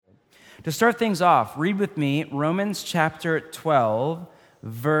To start things off, read with me Romans chapter 12,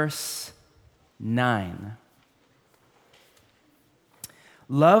 verse 9.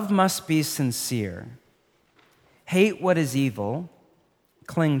 Love must be sincere. Hate what is evil.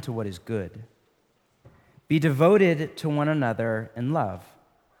 Cling to what is good. Be devoted to one another in love.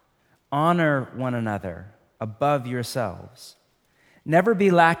 Honor one another above yourselves. Never be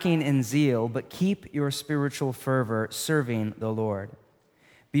lacking in zeal, but keep your spiritual fervor serving the Lord.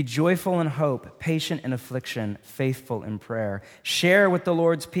 Be joyful in hope, patient in affliction, faithful in prayer. Share with the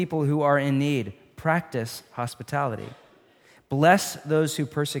Lord's people who are in need. Practice hospitality. Bless those who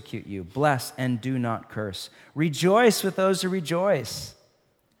persecute you. Bless and do not curse. Rejoice with those who rejoice.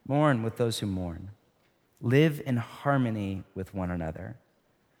 Mourn with those who mourn. Live in harmony with one another.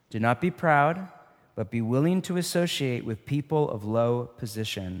 Do not be proud, but be willing to associate with people of low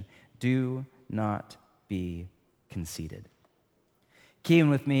position. Do not be conceited.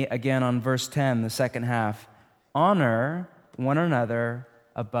 Keying with me again on verse 10, the second half. Honor one another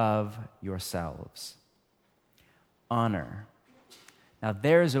above yourselves. Honor. Now,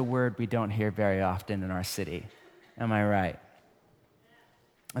 there's a word we don't hear very often in our city. Am I right?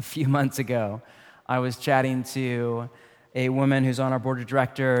 A few months ago, I was chatting to a woman who's on our board of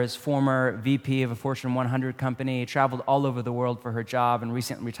directors, former VP of a Fortune 100 company, traveled all over the world for her job, and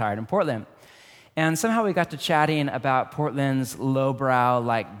recently retired in Portland. And somehow we got to chatting about Portland's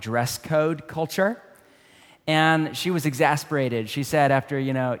lowbrow, dress code culture. And she was exasperated. She said after,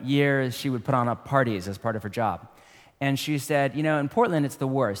 years, she would put on parties as part of her job. And she said, in Portland, it's the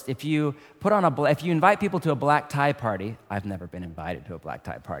worst. If you invite people to a black tie party, I've never been invited to a black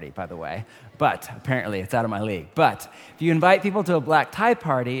tie party, by the way, but apparently it's out of my league. But if you invite people to a black tie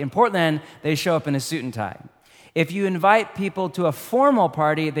party, in Portland, they show up in a suit and tie. If you invite people to a formal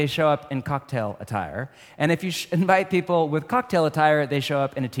party, they show up in cocktail attire. And if you invite people with cocktail attire, they show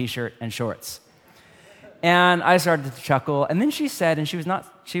up in a t-shirt and shorts. And I started to chuckle. And then she said, and she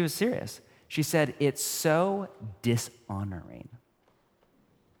was serious. She said, it's so dishonoring.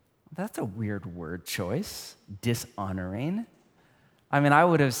 That's a weird word choice, dishonoring. I mean, I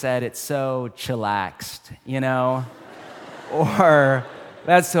would have said it's so chillaxed, or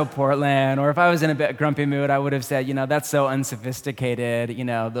that's so Portland. Or if I was in a bit grumpy mood, I would have said, that's so unsophisticated.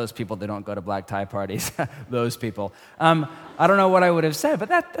 Those people that don't go to black tie parties, those people. I don't know what I would have said, but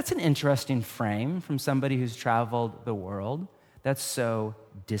that's an interesting frame from somebody who's traveled the world. That's so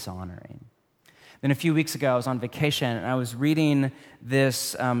dishonoring. Then a few weeks ago, I was on vacation, and I was reading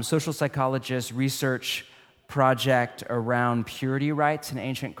this social psychologist research project around purity rites in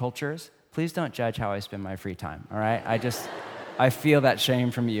ancient cultures. Please don't judge how I spend my free time, all right? I feel that shame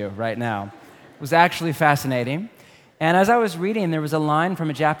from you right now. It was actually fascinating. And as I was reading, there was a line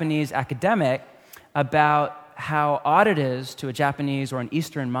from a Japanese academic about how odd it is to a Japanese or an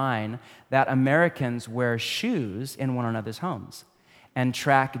Eastern mind that Americans wear shoes in one another's homes and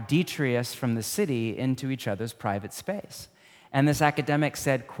track detritus from the city into each other's private space. And this academic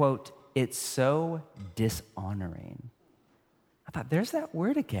said, quote, it's so dishonoring. I thought, there's that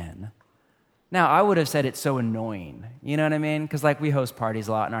word again. Now, I would have said it's so annoying, you know what I mean? Because we host parties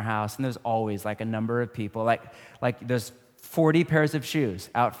a lot in our house, and there's always a number of people, there's 40 pairs of shoes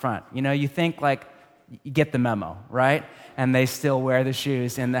out front. You think you get the memo, right? And they still wear the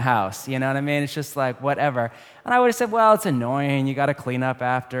shoes in the house, you know what I mean? It's just whatever. And I would have said, well, it's annoying, you got to clean up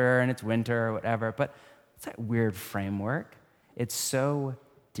after, and it's winter or whatever. But it's that weird framework. It's so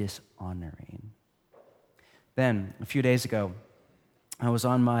dishonoring. Then, a few days ago, I was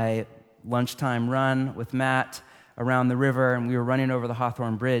on my lunchtime run with Matt around the river, and we were running over the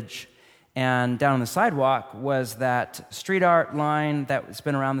Hawthorne Bridge. And down on the sidewalk was that street art line that's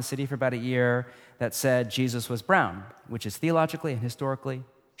been around the city for about a year that said Jesus was brown, which is theologically and historically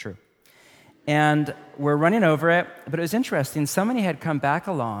true. And we're running over it, but it was interesting. Somebody had come back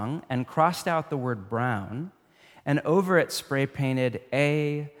along and crossed out the word brown, and over it spray painted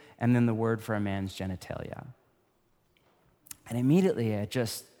A and then the word for a man's genitalia. And immediately I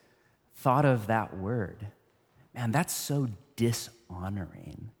just thought of that word. Man, that's so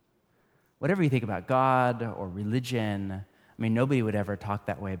dishonoring. Whatever you think about God or religion, nobody would ever talk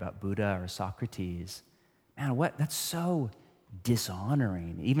that way about Buddha or Socrates. Man, that's so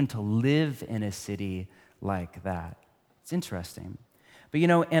dishonoring, even to live in a city like that. It's interesting. But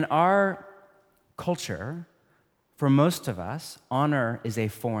in our culture, for most of us, honor is a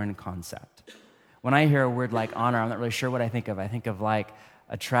foreign concept. When I hear a word like honor, I'm not really sure what I think of. I think of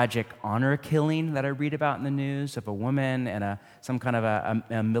a tragic honor killing that I read about in the news of a woman in some kind of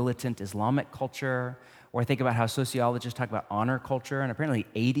a militant Islamic culture, Or I think about how sociologists talk about honor culture, and apparently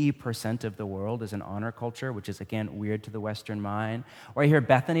 80% of the world is an honor culture, which is, again, weird to the Western mind. Or I hear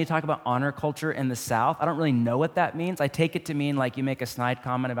Bethany talk about honor culture in the South. I don't really know what that means. I take it to mean like you make a snide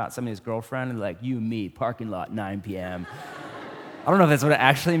comment about somebody's girlfriend and like, you meet, parking lot, 9 p.m. I don't know if that's what it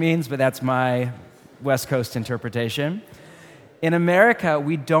actually means, but that's my West Coast interpretation. In America,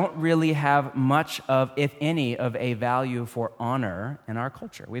 we don't really have much of, if any, of a value for honor in our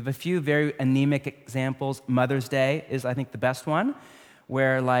culture. We have a few very anemic examples. Mother's Day is, I think, the best one,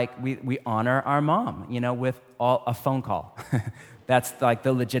 where like we honor our mom, with a phone call. That's like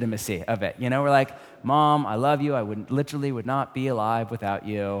the legitimacy of it. We're like, Mom, I love you. I would not be alive without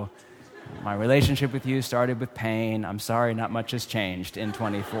you. My relationship with you started with pain. I'm sorry, not much has changed in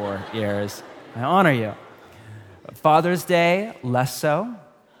 24 years. I honor you. Father's Day, less so.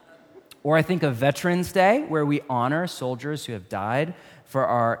 Or I think of Veterans Day, where we honor soldiers who have died for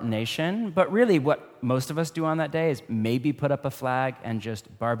our nation. But really, what most of us do on that day is maybe put up a flag and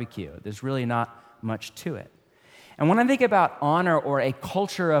just barbecue. There's really not much to it. And when I think about honor or a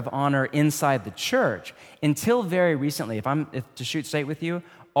culture of honor inside the church, until very recently, if to shoot straight with you,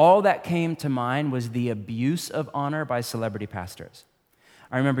 all that came to mind was the abuse of honor by celebrity pastors.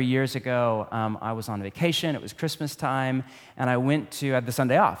 I remember years ago, I was on vacation, it was Christmas time, and I had the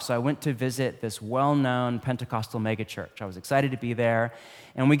Sunday off, so I went to visit this well-known Pentecostal megachurch. I was excited to be there,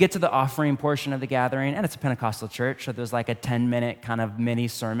 and we get to the offering portion of the gathering, and it's a Pentecostal church, so there's like a 10-minute kind of mini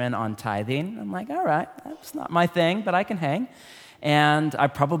sermon on tithing. I'm like, all right, that's not my thing, but I can hang. And I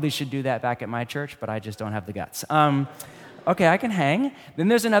probably should do that back at my church, but I just don't have the guts. Okay, I can hang. Then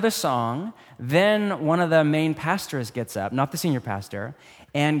there's another song. Then one of the main pastors gets up, not the senior pastor,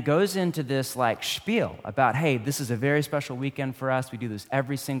 and goes into this like spiel about, hey, this is a very special weekend for us. We do this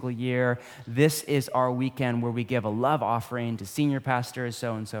every single year. This is our weekend where we give a love offering to senior pastors,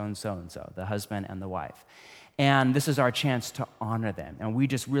 so-and-so and so-and-so, the husband and the wife. And this is our chance to honor them. And we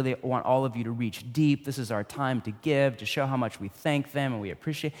just really want all of you to reach deep. This is our time to give, to show how much we thank them and we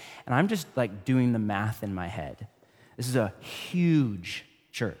appreciate. And I'm just like doing the math in my head. This is a huge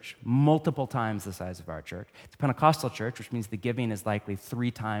church, multiple times the size of our church. It's a Pentecostal church, which means the giving is likely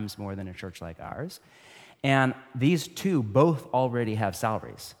 3 times more than a church like ours. And these two both already have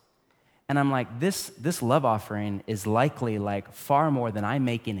salaries. And I'm like, this love offering is likely like far more than I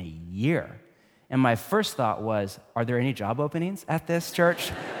make in a year. And my first thought was, are there any job openings at this church?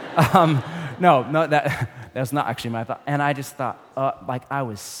 No, that's not actually my thought. And I just thought, I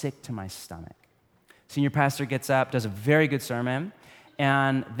was sick to my stomach. Senior pastor gets up, does a very good sermon,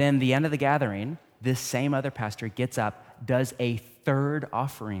 and then the end of the gathering, this same other pastor gets up, does a third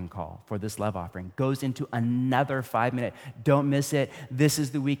offering call for this love offering, goes into another 5-minute, don't miss it, this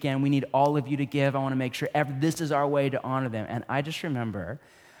is the weekend, we need all of you to give, I want to make sure this is our way to honor them. And I just remember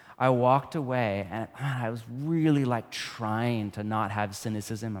I walked away, and I was really like trying to not have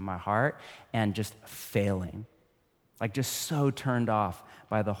cynicism in my heart and just failing, like just so turned off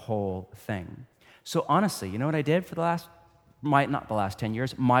by the whole thing. So honestly, you know what I did for not the last 10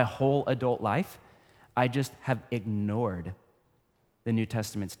 years, my whole adult life? I just have ignored the New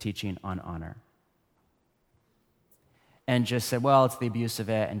Testament's teaching on honor. And just said, well, it's the abuse of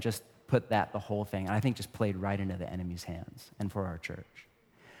it, and just put the whole thing, and I think just played right into the enemy's hands and for our church.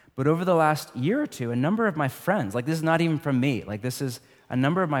 But over the last year or two, a number of my friends, like this is not even from me, like this is a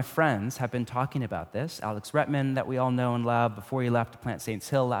number of my friends have been talking about this. Alex Retman, that we all know and love, before he left to plant Saints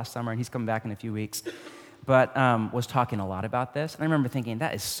Hill last summer, and he's coming back in a few weeks, but was talking a lot about this. And I remember thinking,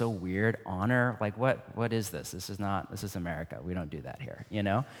 that is so weird, honor, like what is this? This is America. We don't do that here,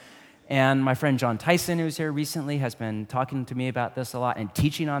 And my friend John Tyson, who's here recently, has been talking to me about this a lot and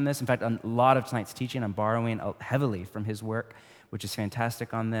teaching on this. In fact, a lot of tonight's teaching, I'm borrowing heavily from his work, which is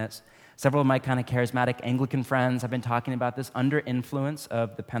fantastic on this. Several of my kind of charismatic Anglican friends have been talking about this under influence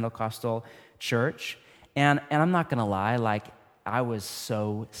of the Pentecostal church. And I'm not going to lie, like I was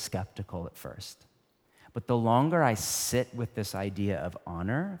so skeptical at first. But the longer I sit with this idea of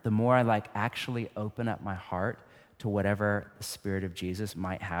honor, the more I actually open up my heart to whatever the Spirit of Jesus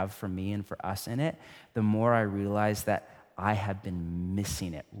might have for me and for us in it, the more I realize that I have been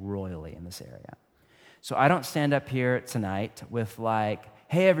missing it royally in this area. So I don't stand up here tonight with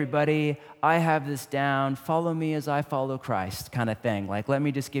hey everybody, I have this down, follow me as I follow Christ kind of thing. Let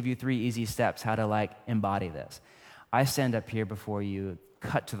me just give you 3 easy steps how to embody this. I stand up here before you,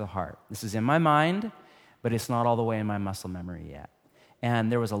 cut to the heart. This is in my mind, but it's not all the way in my muscle memory yet.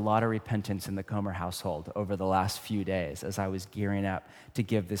 And there was a lot of repentance in the Comer household over the last few days as I was gearing up to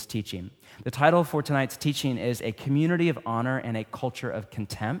give this teaching. The title for tonight's teaching is A Community of Honor and a Culture of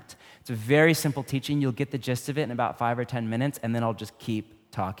Contempt. It's a very simple teaching. You'll get the gist of it in about 5 or 10 minutes, and then I'll just keep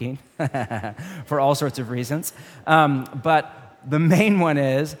talking for all sorts of reasons. But the main one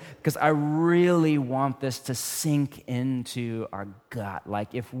is because I really want this to sink into our gut.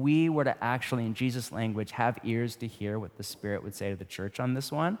 Like if we were to actually, in Jesus' language, have ears to hear what the Spirit would say to the church on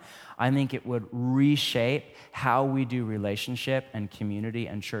this one, I think it would reshape how we do relationship and community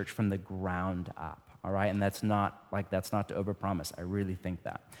and church from the ground up. All right, and that's not to overpromise. I really think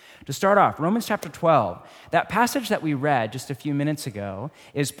that. To start off, Romans chapter 12, that passage that we read just a few minutes ago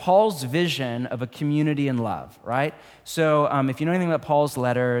is Paul's vision of a community in love, right? So if you know anything about Paul's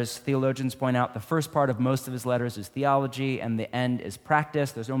letters, theologians point out the first part of most of his letters is theology and the end is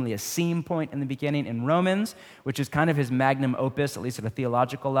practice. There's only a seam point in the beginning in Romans, which is kind of his magnum opus, at least at a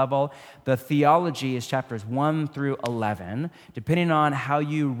theological level. The theology is chapters 1 through 11. Depending on how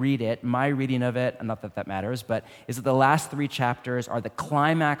you read it, my reading of it, not that that matters, but is that the last 3 chapters are the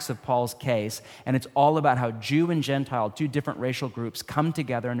climax of Paul's case, and it's all about how Jew and Gentile, 2 different racial groups, come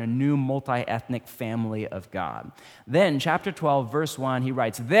together in a new multi-ethnic family of God. Then, chapter 12, verse 1, he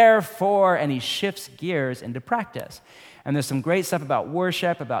writes, therefore, and he shifts gears into practice. And there's some great stuff about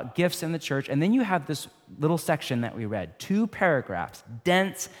worship, about gifts in the church, and then you have this little section that we read, 2 paragraphs,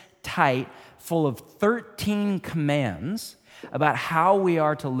 dense, tight, full of 13 commands about how we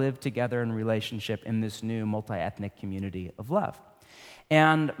are to live together in relationship in this new multi-ethnic community of love.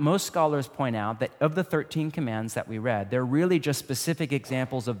 And most scholars point out that of the 13 commands that we read, they're really just specific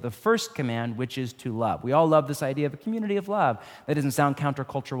examples of the first command, which is to love. We all love this idea of a community of love. That doesn't sound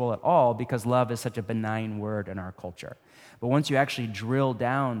countercultural at all because love is such a benign word in our culture. But once you actually drill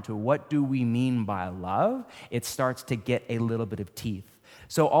down to what do we mean by love, it starts to get a little bit of teeth.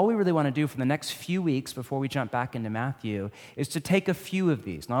 So all we really want to do for the next few weeks before we jump back into Matthew is to take a few of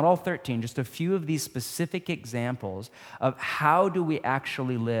these, not all 13, just a few of these specific examples of how do we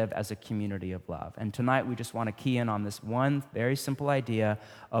actually live as a community of love. And tonight we just want to key in on this one very simple idea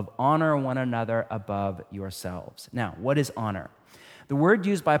of honor one another above yourselves. Now, what is honor? The word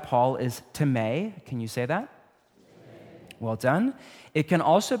used by Paul is teme. Can you say that? Well done. It can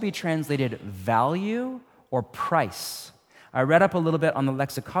also be translated value or price. I read up a little bit on the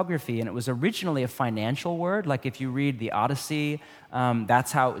lexicography, and it was originally a financial word. Like if you read the Odyssey,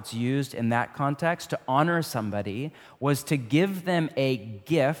 that's how it's used in that context. To honor somebody was to give them a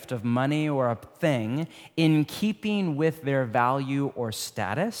gift of money or a thing in keeping with their value or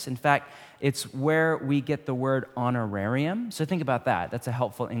status. In fact, it's where we get the word honorarium. So think about that. That's a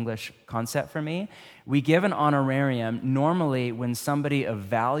helpful English concept for me. We give an honorarium normally when somebody of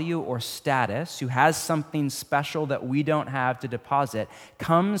value or status who has something special that we don't have to deposit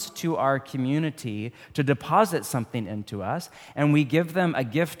comes to our community to deposit something into us, and we give them a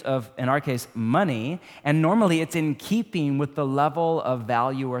gift of, in our case, money, and normally it's in keeping with the level of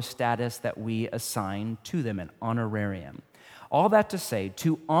value or status that we assign to them, an honorarium. All that to say,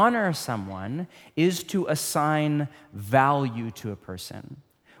 to honor someone is to assign value to a person.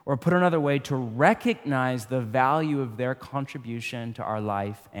 Or put another way, to recognize the value of their contribution to our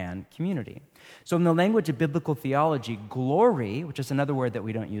life and community. So in the language of biblical theology, glory, which is another word that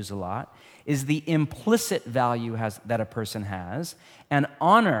we don't use a lot, is the implicit value that a person has, and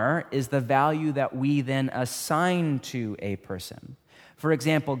honor is the value that we then assign to a person. For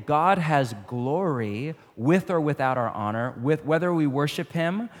example, God has glory with or without our honor, with whether we worship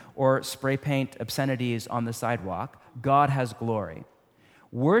him or spray paint obscenities on the sidewalk, God has glory.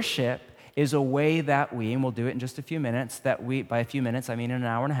 Worship is a way that we, and we'll do it in just a few minutes, by a few minutes, I mean in an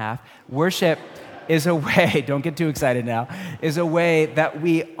hour and a half, worship is a way, don't get too excited now, is a way that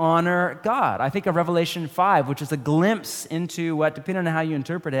we honor God. I think of Revelation 5, which is a glimpse into what, depending on how you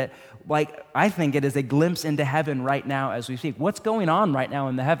interpret it, like I think it is a glimpse into heaven right now as we speak. What's going on right now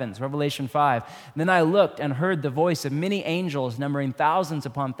in the heavens? Revelation 5. Then I looked and heard the voice of many angels numbering thousands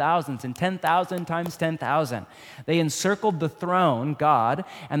upon thousands and 10,000 times 10,000. They encircled the throne, God,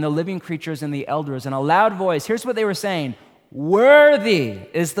 and the living creatures and the elders in a loud voice. Here's what they were saying. Worthy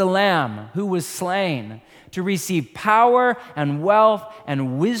is the Lamb who was slain to receive power and wealth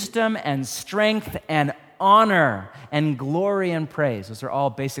and wisdom and strength and honor and glory and praise. Those are all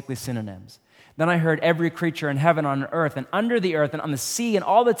basically synonyms. Then I heard every creature in heaven, on earth, and under the earth, and on the sea, and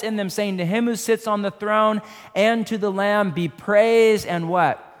all that's in them, saying to him who sits on the throne and to the Lamb be praise and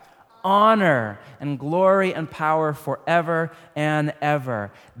what? Honor and glory and power forever and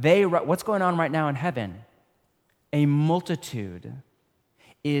ever. What's going on right now in heaven? A multitude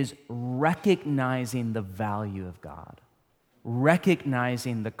is recognizing the value of God,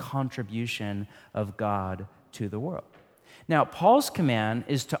 recognizing the contribution of God to the world. Now, Paul's command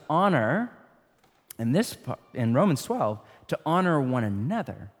is to honor, in Romans 12, to honor one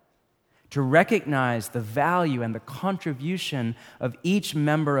another, to recognize the value and the contribution of each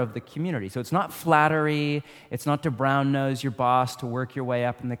member of the community. So it's not flattery, it's not to brown nose your boss to work your way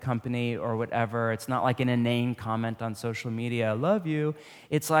up in the company or whatever. It's not like an inane comment on social media, I love you.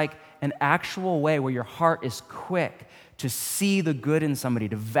 It's like an actual way where your heart is quick to see the good in somebody,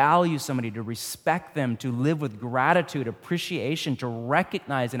 to value somebody, to respect them, to live with gratitude, appreciation, to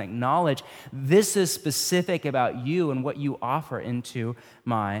recognize and acknowledge this is specific about you and what you offer into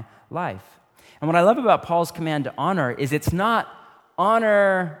my life. And what I love about Paul's command to honor is it's not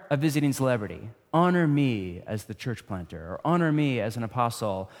honor a visiting celebrity, honor me as the church planter, or honor me as an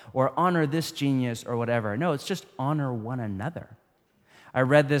apostle, or honor this genius or whatever. No, it's just honor one another. I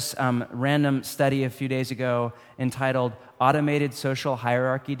read this random study a few days ago entitled Automated Social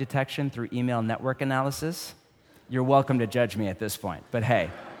Hierarchy Detection Through Email Network Analysis. You're welcome to judge me at this point, but hey,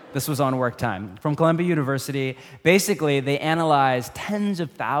 this was on work time. From Columbia University, basically they analyzed tens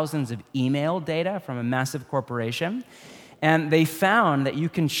of thousands of email data from a massive corporation, and they found that you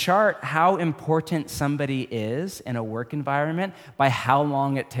can chart how important somebody is in a work environment by how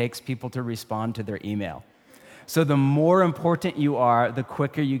long it takes people to respond to their email. So the more important you are, the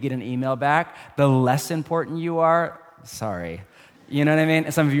quicker you get an email back. The less important you are, sorry. You know what I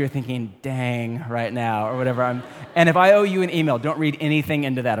mean? Some of you are thinking, dang, right now, or whatever. And if I owe you an email, don't read anything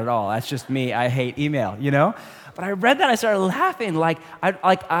into that at all. That's just me. I hate email, you know? But I read that, I started laughing.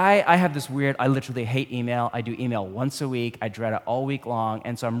 I have this weird, I literally hate email. I do email once a week. I dread it all week long.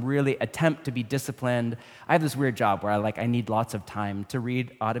 And so I'm really attempt to be disciplined. I have this weird job where I need lots of time to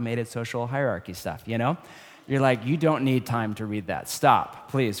read automated social hierarchy stuff, you know? You're like, you don't need time to read that. Stop,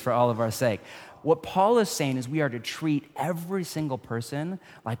 please, for all of our sake. What Paul is saying is we are to treat every single person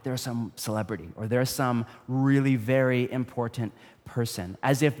like they're some celebrity or they're some really very important person,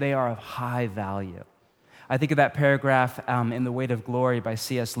 as if they are of high value. I think of that paragraph in The Weight of Glory by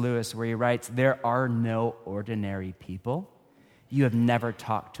C.S. Lewis where he writes, there are no ordinary people. You have never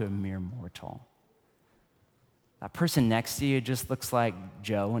talked to a mere mortal. That person next to you just looks like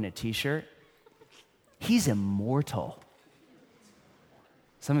Joe in a t-shirt. He's immortal.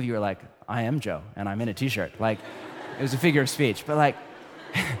 Some of you are like, I am Joe, and I'm in a t-shirt. Like, it was a figure of speech, but like,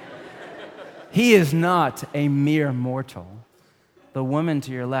 he is not a mere mortal. The woman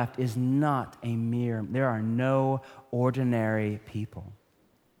to your left is not a mere, there are no ordinary people.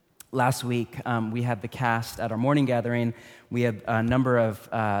 Last week, we had the cast at our morning gathering. We had a number of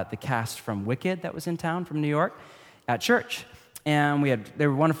the cast from Wicked that was in town from New York at church. And they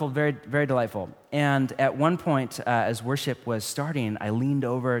were wonderful, very, very delightful. And at one point, as worship was starting, I leaned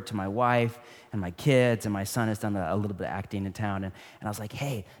over to my wife and my kids, and my son has done a little bit of acting in town. And I was like,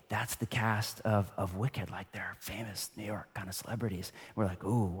 hey, that's the cast of Wicked. Like, they're famous New York kind of celebrities. We're like,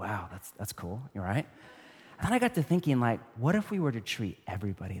 ooh, wow, that's cool. You're right. And then I got to thinking, like, what if we were to treat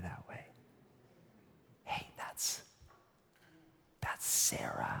everybody that way? Hey, that's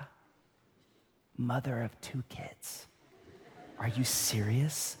Sarah, mother of 2 kids. Are you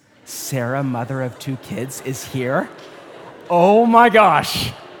serious? Sarah, mother of 2 kids, is here? Oh my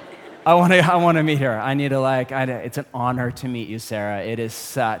gosh. I want to meet her. It's an honor to meet you, Sarah. It is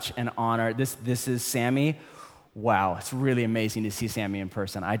such an honor. This is Sammy. Wow, it's really amazing to see Sammy in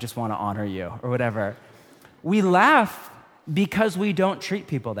person. I just want to honor you, or whatever. We laugh because we don't treat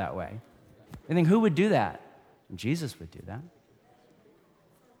people that way. I think, who would do that? Jesus would do that.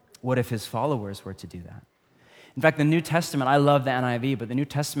 What if his followers were to do that? In fact, the New Testament, I love the NIV, but the New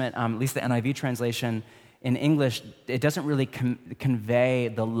Testament, at least the NIV translation in English, it doesn't really convey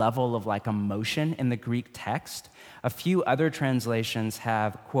the level of like emotion in the Greek text. A few other translations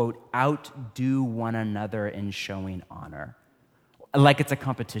have, quote, outdo one another in showing honor. Like it's a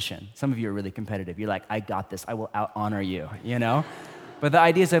competition. Some of you are really competitive. You're like, I got this. I will out-honor you, you know? But the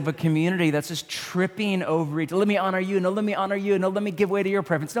idea is of a community that's just tripping over each. Let me honor you. No, let me honor you. No, let me give way to your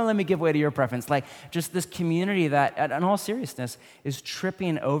preference. No, let me give way to your preference. Like just this community that, in all seriousness, is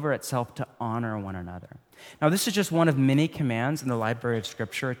tripping over itself to honor one another. Now, this is just one of many commands in the library of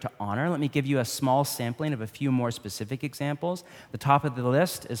Scripture to honor. Let me give you a small sampling of a few more specific examples. The top of the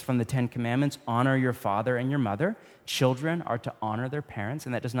list is from the 10 Commandments. Honor your father and your mother. Children are to honor their parents,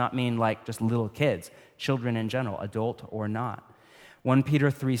 and that does not mean like just little kids. Children in general, adult or not. 1 Peter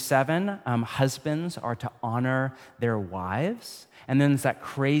 3:7, husbands are to honor their wives. And then there's that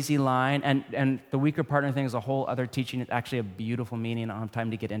crazy line, and the weaker partner thing is a whole other teaching. It's actually a beautiful meaning. I don't have time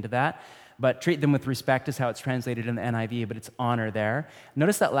to get into that. But treat them with respect is how it's translated in the NIV, but it's honor there.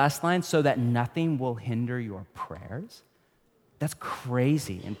 Notice that last line, so that nothing will hinder your prayers. That's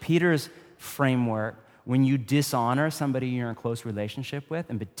crazy. In Peter's framework, when you dishonor somebody you're in a close relationship with,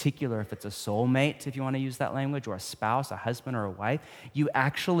 in particular if it's a soulmate, if you want to use that language, or a spouse, a husband or a wife, you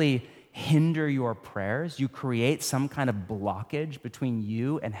actually hinder your prayers. You create some kind of blockage between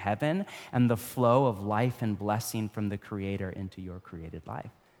you and heaven and the flow of life and blessing from the Creator into your created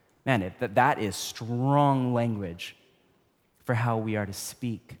life. Man, that is strong language for how we are to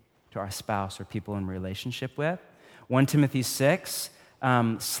speak to our spouse or people in relationship with. 1 Timothy 6,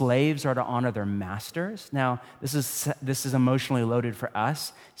 slaves are to honor their masters. Now, this is emotionally loaded for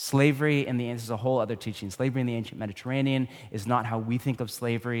us. Slavery this is a whole other teaching. Slavery in the ancient Mediterranean is not how we think of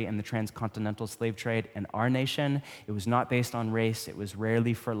slavery in the transcontinental slave trade in our nation. It was not based on race. It was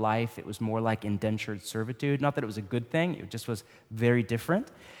rarely for life. It was more like indentured servitude. Not that it was a good thing. It just was very different.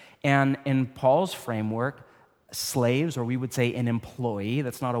 And in Paul's framework, slaves, or we would say an employee,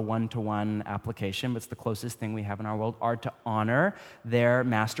 that's not a one-to-one application, but it's the closest thing we have in our world, are to honor their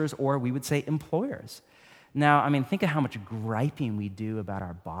masters, or we would say employers. Now, think of how much griping we do about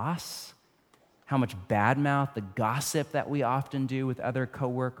our boss, how much bad mouth, the gossip that we often do with other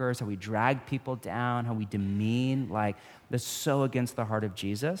coworkers, how we drag people down, how we demean, that's so against the heart of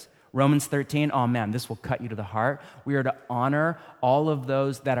Jesus. Romans 13, oh man, this will cut you to the heart. We are to honor all of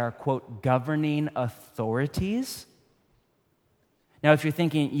those that are, quote, governing authorities. Now, if you're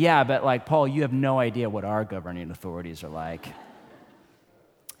thinking, yeah, but Paul, you have no idea what our governing authorities are like.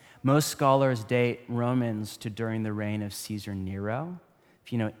 Most scholars date Romans to during the reign of Caesar Nero.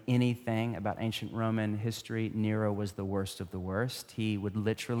 If you know anything about ancient Roman history, Nero was the worst of the worst. He would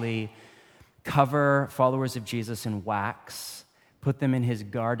literally cover followers of Jesus in wax, put them in his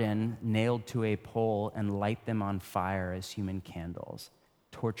garden, nailed to a pole, and light them on fire as human candles,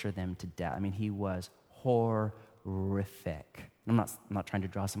 torture them to death. He was horrific. I'm not trying to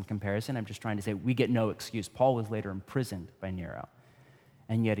draw some comparison. I'm just trying to say we get no excuse. Paul was later imprisoned by Nero.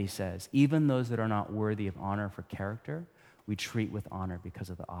 And yet he says, even those that are not worthy of honor for character, we treat with honor because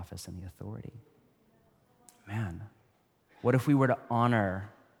of the office and the authority. Man, what if we were to honor,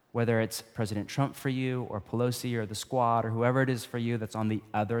 whether it's President Trump for you, or Pelosi, or the squad, or whoever it is for you that's on the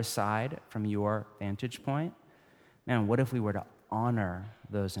other side from your vantage point? Man, what if we were to honor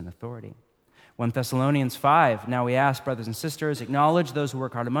those in authority? 1 Thessalonians 5, now we ask, brothers and sisters, acknowledge those who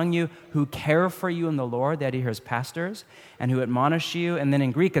work hard among you, who care for you in the Lord, that he hears pastors, and who admonish you. And then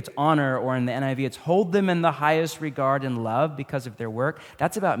in Greek, it's honor, or in the NIV, it's hold them in the highest regard and love because of their work.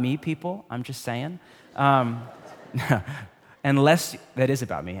 That's about me, people, I'm just saying. Unless, that is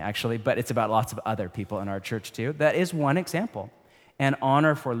about me, actually, but it's about lots of other people in our church, too. That is one example. And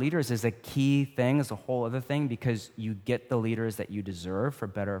honor for leaders is a key thing, is a whole other thing, because you get the leaders that you deserve, for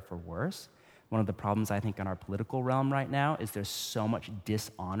better or for worse. One of the problems, I think, in our political realm right now is there's so much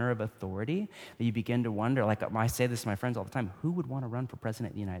dishonor of authority that you begin to wonder, I say this to my friends all the time, who would want to run for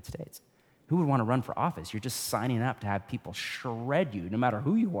president of the United States? Who would want to run for office? You're just signing up to have people shred you, no matter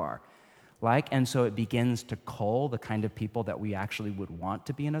who you are. And so it begins to cull the kind of people that we actually would want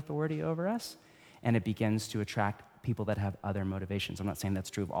to be in authority over us, and it begins to attract people that have other motivations. I'm not saying that's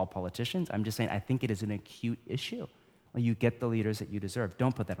true of all politicians. I'm just saying I think it is an acute issue. You get the leaders that you deserve.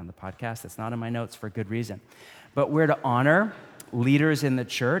 Don't put that on the podcast. That's not in my notes for good reason. But we're to honor leaders in the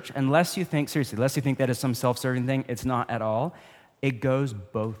church, unless you think that is some self-serving thing. It's not at all. It goes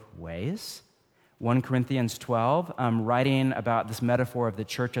both ways. 1 Corinthians 12, writing about this metaphor of the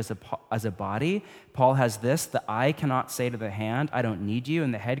church as a body, Paul has this: the eye cannot say to the hand, I don't need you,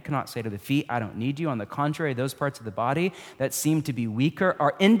 and the head cannot say to the feet, I don't need you. On the contrary, those parts of the body that seem to be weaker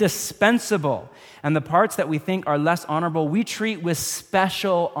are indispensable, and the parts that we think are less honorable, we treat with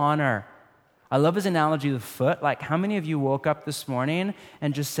special honor. I love his analogy with foot. How many of you woke up this morning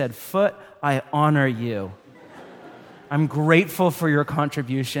and just said, foot, I honor you. I'm grateful for your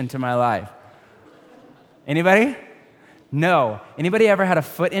contribution to my life. Anybody? No. Anybody ever had a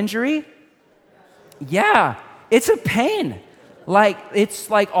foot injury? Yeah. It's a pain. It's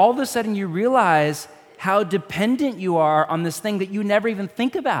all of a sudden you realize how dependent you are on this thing that you never even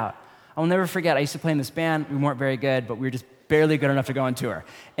think about. I'll never forget, I used to play in this band. We weren't very good, but we were just barely good enough to go on tour.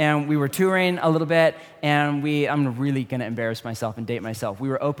 And we were touring a little bit, and I'm really going to embarrass myself and date myself. We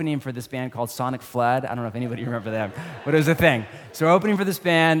were opening for this band called Sonic Flood. I don't know if anybody remember them, but it was a thing. So we're opening for this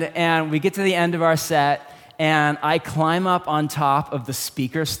band, and we get to the end of our set, and I climb up on top of the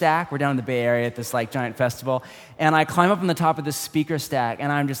speaker stack. We're down in the Bay Area at this giant festival, and I climb up on the top of the speaker stack,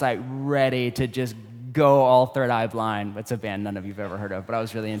 and I'm just ready to just go all Third Eye Blind. It's a band none of you've ever heard of, but I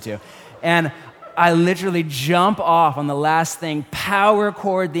was really into. And I literally jump off on the last thing, power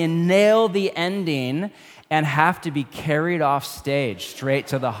chord, then nail the ending, and have to be carried off stage straight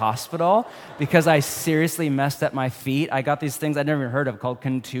to the hospital because I seriously messed up my feet. I got these things I'd never even heard of called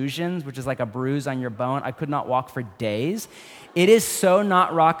contusions, which is like a bruise on your bone. I could not walk for days. It is so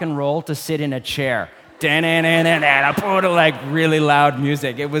not rock and roll to sit in a chair. I put like really loud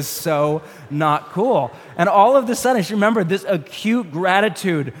music. It was so not cool. And all of a sudden, I remember this acute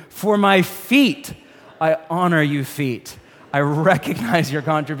gratitude for my feet. I honor you, feet. I recognize your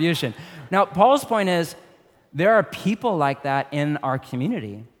contribution. Now, Paul's point is, there are people like that in our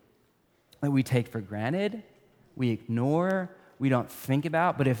community that we take for granted, we ignore, we don't think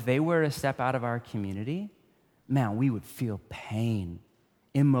about, but if they were to step out of our community, man, we would feel pain,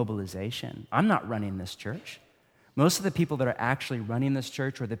 immobilization. I'm not running this church. Most of the people that are actually running this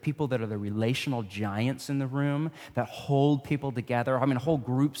church are the people that are the relational giants in the room that hold people together. I mean, whole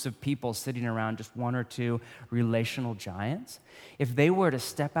groups of people sitting around, just one or two relational giants. If they were to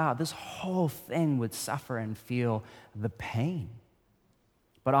step out, this whole thing would suffer and feel the pain.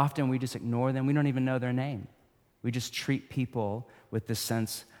 But often we just ignore them. We don't even know their name. We just treat people with this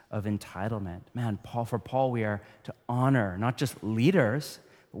sense of entitlement. Man, for Paul, we are to honor not just leaders,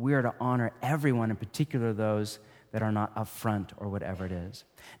 but we are to honor everyone, in particular those that are not upfront or whatever it is.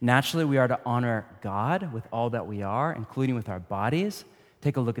 Naturally, we are to honor God with all that we are, including with our bodies.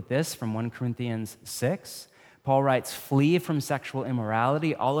 Take a look at this from 1 Corinthians 6. Paul writes, "Flee from sexual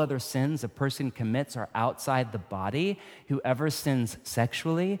immorality. All other sins a person commits are outside the body. Whoever sins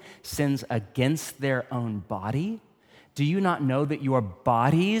sexually sins against their own body. Do you not know that your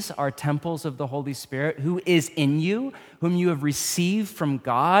bodies are temples of the Holy Spirit, who is in you, whom you have received from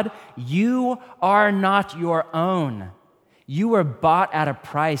God? You are not your own. You were bought at a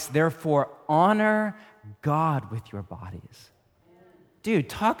price. Therefore, honor God with your bodies." Dude,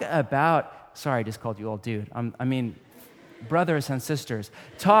 talk about, sorry, I just called you old dude. I mean, brothers and sisters,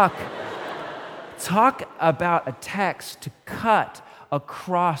 talk about a text to cut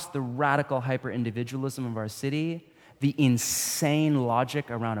across the radical hyper-individualism of our city, the insane logic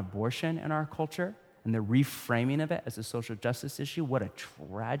around abortion in our culture, and the reframing of it as a social justice issue. What a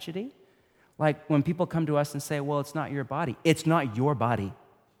tragedy. Like when people come to us and say, well, it's not your body. It's not your body.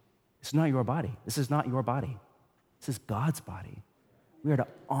 It's not your body. This is not your body. This is God's body. We are to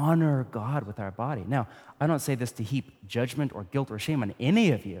honor God with our body. Now, I don't say this to heap judgment or guilt or shame on any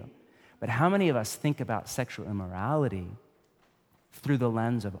of you, but how many of us think about sexual immorality through the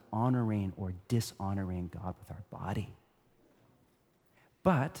lens of honoring or dishonoring God with our body?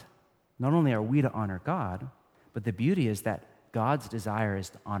 But not only are we to honor God, but the beauty is that God's desire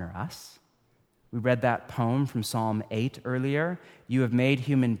is to honor us. We read that poem from Psalm 8 earlier. You have made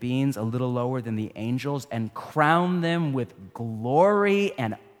human beings a little lower than the angels and crowned them with glory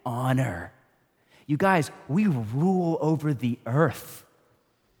and honor. You guys, we rule over the earth.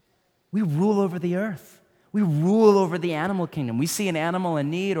 We rule over the earth. We rule over the animal kingdom. We see an animal in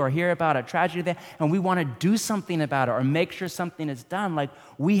need or hear about a tragedy there, and we want to do something about it or make sure something is done. Like,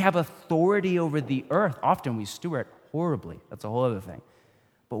 we have authority over the earth. Often we steward horribly. That's a whole other thing.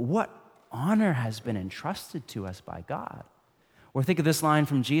 But what honor has been entrusted to us by God? Or think of this line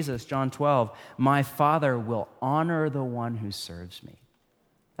from Jesus, John 12, "My Father will honor the one who serves me."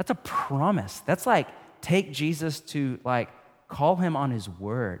 That's a promise. That's like, take Jesus to, call him on his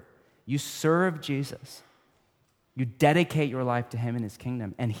word. You serve Jesus. You dedicate your life to him and his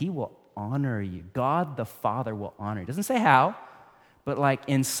kingdom, and he will honor you. God the Father will honor you. It doesn't say how, but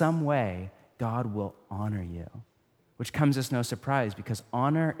in some way, God will honor you. Which comes as no surprise because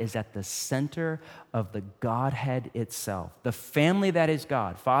honor is at the center of the Godhead itself. The family that is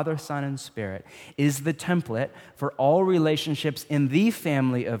God, Father, Son, and Spirit, is the template for all relationships in the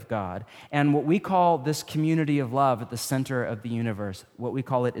family of God. And what we call this community of love at the center of the universe, what we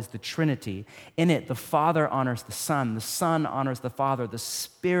call it is the Trinity. In it, the Father honors the Son honors the Father, the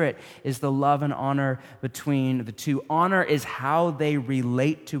Spirit is the love and honor between the two. Honor is how they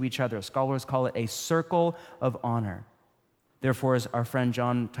relate to each other. Scholars call it a circle of honor. Therefore, as our friend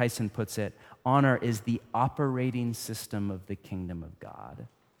John Tyson puts it, honor is the operating system of the kingdom of God.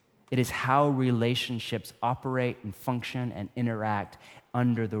 It is how relationships operate and function and interact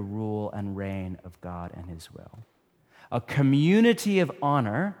under the rule and reign of God and his will. A community of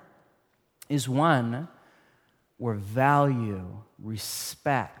honor is one where value,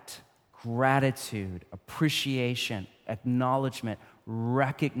 respect, gratitude, appreciation, acknowledgement,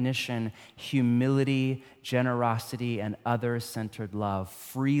 recognition, humility, generosity, and other-centered love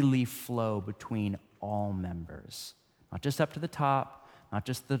freely flow between all members. Not just up to the top, not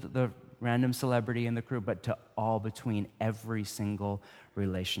just the random celebrity in the crew, but to all between every single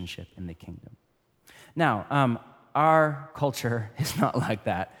relationship in the kingdom. Now, our culture is not like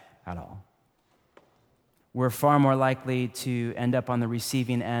that at all. We're far more likely to end up on the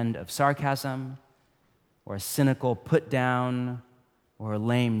receiving end of sarcasm or a cynical put-down or a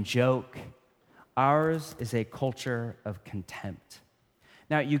lame joke. Ours is a culture of contempt.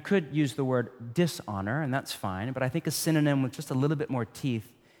 Now, you could use the word dishonor, and that's fine, but I think a synonym with just a little bit more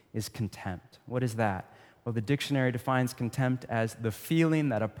teeth is contempt. What is that? Well, the dictionary defines contempt as the feeling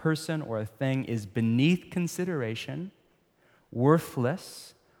that a person or a thing is beneath consideration,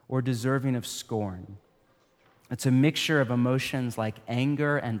 worthless, or deserving of scorn. It's a mixture of emotions like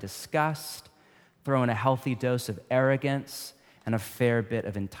anger and disgust, throw in a healthy dose of arrogance, and a fair bit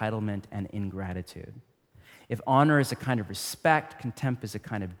of entitlement and ingratitude. If honor is a kind of respect, contempt is a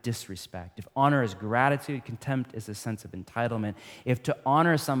kind of disrespect. If honor is gratitude, contempt is a sense of entitlement. If to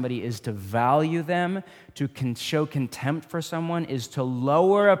honor somebody is to value them, to show contempt for someone is to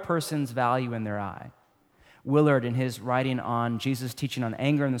lower a person's value in their eye. Willard, in his writing on Jesus' teaching on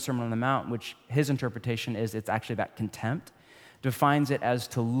anger in the Sermon on the Mount, which his interpretation is it's actually about contempt, defines it as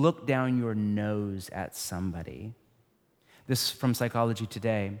to look down your nose at somebody. This from Psychology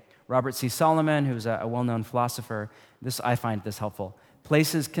Today. Robert C. Solomon, who's a well-known philosopher, I find this helpful,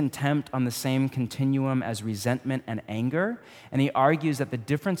 places contempt on the same continuum as resentment and anger, and he argues that the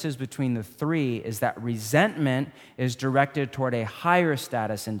differences between the three is that resentment is directed toward a higher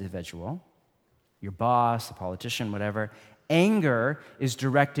status individual, your boss, a politician, whatever. Anger is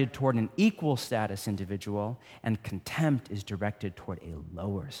directed toward an equal status individual, and contempt is directed toward a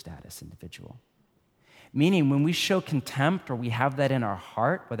lower status individual. Meaning, when we show contempt or we have that in our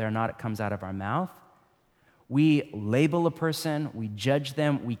heart, whether or not it comes out of our mouth, we label a person, we judge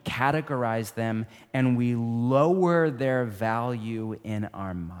them, we categorize them, and we lower their value in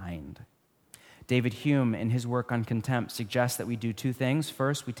our mind. David Hume, in his work on contempt, suggests that we do two things.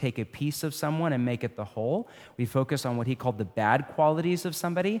 First, we take a piece of someone and make it the whole. We focus on what he called the bad qualities of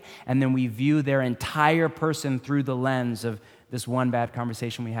somebody, and then we view their entire person through the lens of this one bad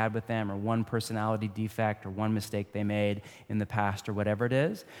conversation we had with them, or one personality defect, or one mistake they made in the past, or whatever it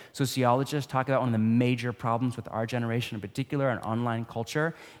is. Sociologists talk about one of the major problems with our generation in particular and online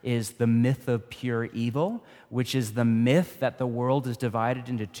culture is the myth of pure evil, which is the myth that the world is divided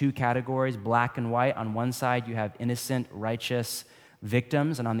into two categories, black and white. On one side, you have innocent, righteous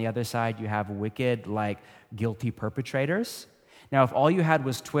victims, and on the other side, you have wicked, guilty perpetrators. Now, if all you had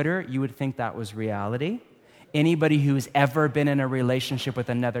was Twitter, you would think that was reality. Anybody who's ever been in a relationship with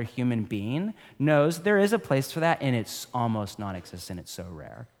another human being knows there is a place for that, and it's almost non-existent. It's so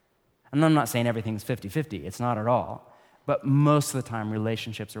rare. And I'm not saying everything's 50-50. It's not at all. But most of the time,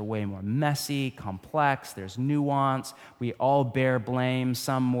 relationships are way more messy, complex. There's nuance. We all bear blame,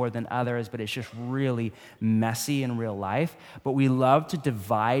 some more than others, but it's just really messy in real life. But we love to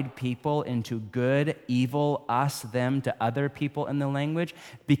divide people into good, evil, us, them, to other people in the language,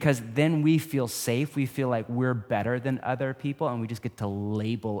 because then we feel safe. We feel like we're better than other people, and we just get to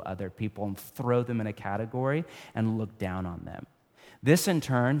label other people and throw them in a category and look down on them. This, in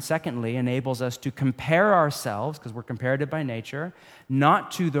turn, secondly, enables us to compare ourselves, because we're comparative by nature,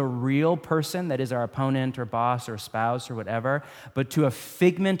 not to the real person that is our opponent or boss or spouse or whatever, but to a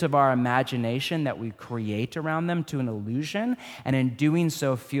figment of our imagination that we create around them, to an illusion, and in doing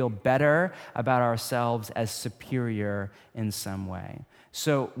so feel better about ourselves as superior in some way.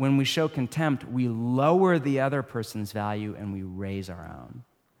 So when we show contempt, we lower the other person's value and we raise our own.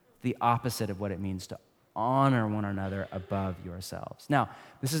 The opposite of what it means to honor one another above yourselves. Now,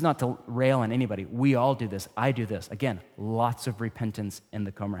 this is not to rail on anybody. We all do this. I do this. Again, lots of repentance in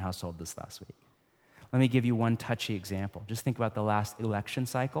the Comer household this last week. Let me give you one touchy example. Just think about the last election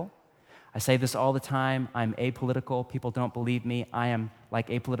cycle. I say this all the time. I'm apolitical. People don't believe me. I am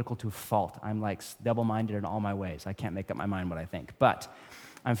apolitical to a fault. I'm double-minded in all my ways. I can't make up my mind what I think. But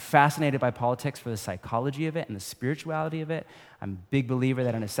I'm fascinated by politics for the psychology of it and the spirituality of it. I'm a big believer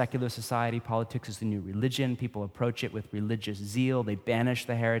that in a secular society, politics is the new religion. People approach it with religious zeal. They banish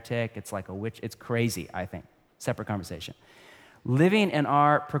the heretic. It's like a witch. It's crazy, I think. Separate conversation. Living in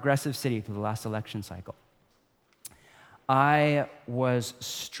our progressive city through the last election cycle, I was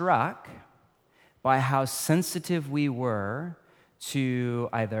struck by how sensitive we were to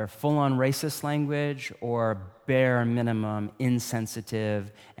either full-on racist language or bare minimum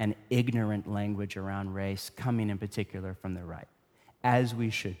insensitive and ignorant language around race, coming in particular from the right, as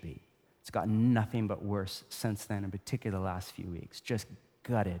we should be. It's gotten nothing but worse since then, in particular the last few weeks, just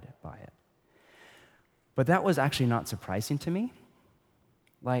gutted by it. But that was actually not surprising to me.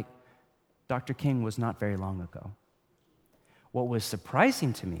 Dr. King was not very long ago. What was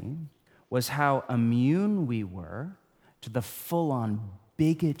surprising to me was how immune we were to the full-on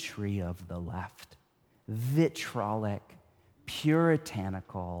bigotry of the left, vitriolic,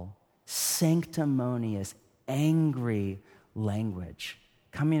 puritanical, sanctimonious, angry language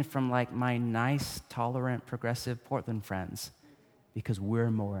coming from my nice, tolerant, progressive Portland friends, because we're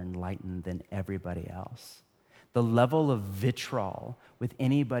more enlightened than everybody else. The level of vitriol with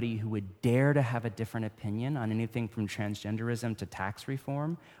anybody who would dare to have a different opinion on anything from transgenderism to tax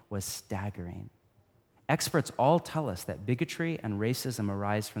reform was staggering. Experts all tell us that bigotry and racism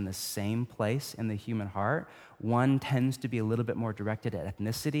arise from the same place in the human heart. One tends to be a little bit more directed at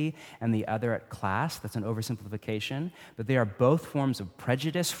ethnicity and the other at class. That's an oversimplification. But they are both forms of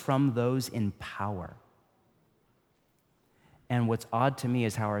prejudice from those in power. And what's odd to me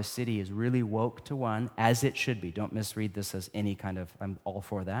is how our city is really woke to one, as it should be. Don't misread this as any kind of, I'm all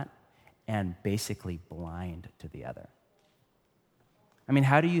for that, and basically blind to the other. I mean,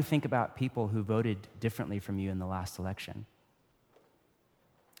 how do you think about people who voted differently from you in the last election?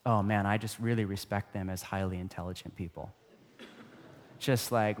 Oh man, I just really respect them as highly intelligent people.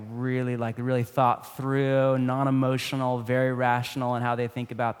 Just really thought through, non-emotional, very rational in how they think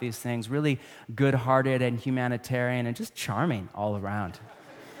about these things, really good-hearted and humanitarian and just charming all around.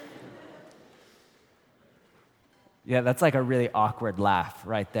 Yeah, that's like a really awkward laugh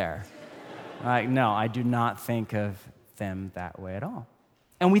right there. Like, no, I do not think of them that way at all.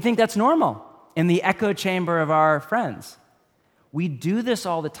 And we think that's normal in the echo chamber of our friends. We do this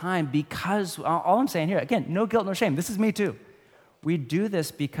all the time because, all I'm saying here, again, no guilt, no shame. This is me too. We do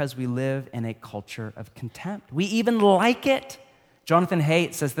this because we live in a culture of contempt. We even like it. Jonathan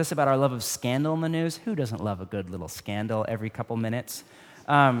Haidt says this about our love of scandal in the news. Who doesn't love a good little scandal every couple minutes?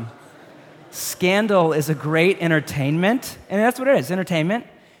 Scandal is a great entertainment, and that's what it is, entertainment,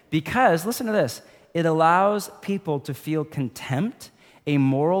 because, listen to this, it allows people to feel contempt, a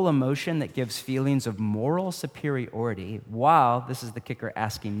moral emotion that gives feelings of moral superiority, while, this is the kicker,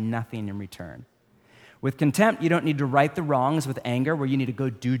 asking nothing in return. With contempt, you don't need to right the wrongs. With anger, where you need to go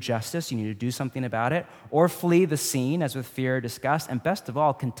do justice, you need to do something about it, or flee the scene, as with fear or disgust. And best of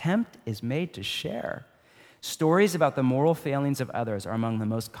all, contempt is made to share. Stories about the moral failings of others are among the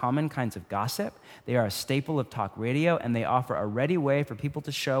most common kinds of gossip. They are a staple of talk radio, and they offer a ready way for people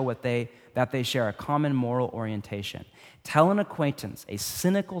to show that they share a common moral orientation. Tell an acquaintance a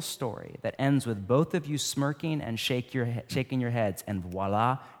cynical story that ends with both of you smirking and shaking your heads, and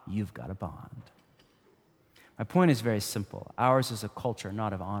voila, you've got a bond. My point is very simple. Ours is a culture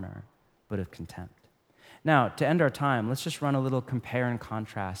not of honor, but of contempt. Now, to end our time, let's just run a little compare and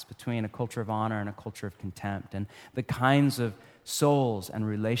contrast between a culture of honor and a culture of contempt and the kinds of souls and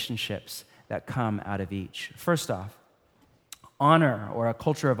relationships that come out of each. First off, honor, or a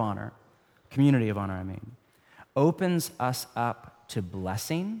culture of honor, community of honor, opens us up to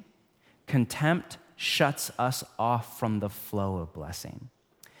blessing. Contempt shuts us off from the flow of blessing.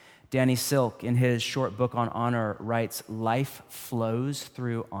 Danny Silk, in his short book on honor, writes, "Life flows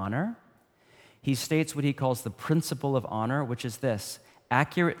through honor." He states what he calls the principle of honor, which is this: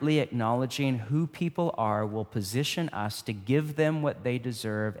 accurately acknowledging who people are will position us to give them what they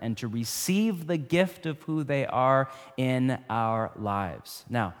deserve and to receive the gift of who they are in our lives.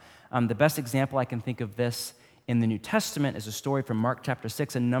 Now, the best example I can think of this in the New Testament is a story from Mark chapter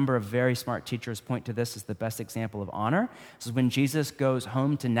 6. A number of very smart teachers point to this as the best example of honor. This is when Jesus goes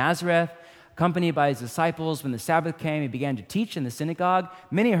home to Nazareth, accompanied by his disciples. When the Sabbath came, he began to teach in the synagogue.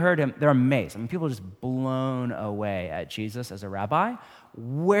 Many heard him. They're amazed. People are just blown away at Jesus as a rabbi.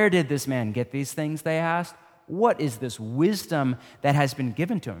 Where did this man get these things, they asked? What is this wisdom that has been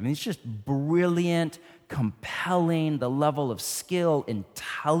given to him? He's just brilliant, compelling, the level of skill,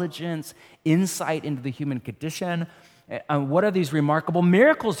 intelligence, insight into the human condition. What are these remarkable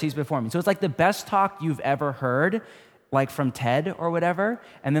miracles he's performing? So it's like the best talk you've ever heard, like from TED or whatever,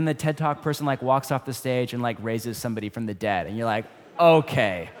 and then the TED Talk person walks off the stage and raises somebody from the dead, and you're like,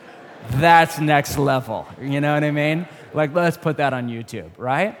 okay, that's next level. You know what I mean? Let's put that on YouTube,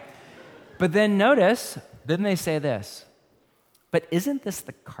 right? But then notice, then they say this, but isn't this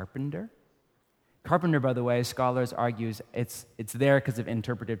the carpenter? Carpenter, by the way, scholars argues it's there because of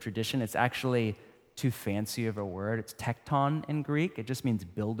interpretive tradition. It's actually too fancy of a word. It's tekton in Greek. It just means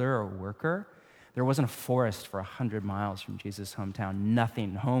builder or worker. There wasn't a forest for 100 miles from Jesus' hometown.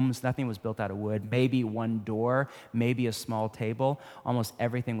 Nothing, homes, nothing was built out of wood. Maybe one door, maybe a small table. Almost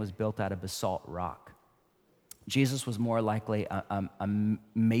everything was built out of basalt rock. Jesus was more likely a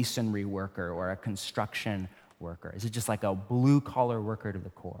masonry worker or a construction worker. Is it just like a blue-collar worker to the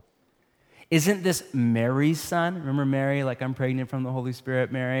core? Isn't this Mary's son? Remember Mary, I'm pregnant from the Holy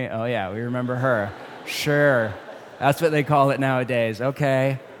Spirit, Mary? Oh yeah, we remember her. Sure, that's what they call it nowadays,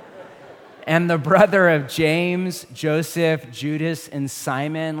 okay. And the brother of James, Joseph, Judas, and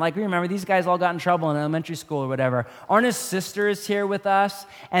Simon. Remember, these guys all got in trouble in elementary school or whatever. Aren't his sisters here with us?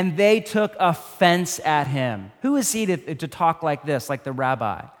 And they took offense at him. Who is he to talk like this, like the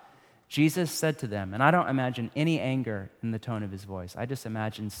rabbi? Jesus said to them, and I don't imagine any anger in the tone of his voice. I just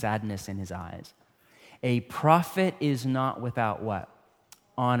imagine sadness in his eyes. A prophet is not without what?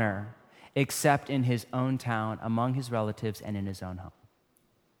 Honor, except in his own town, among his relatives, and in his own home.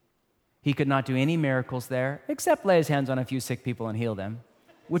 He could not do any miracles there, except lay his hands on a few sick people and heal them,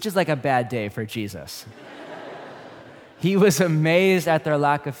 which is like a bad day for Jesus. He was amazed at their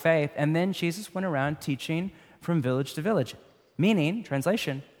lack of faith, and then Jesus went around teaching from village to village, meaning,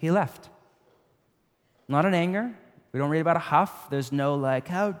 translation, he left. Not in anger. We don't read about a huff. There's no like,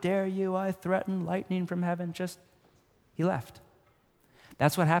 how dare you, I threaten lightning from heaven. Just, he left.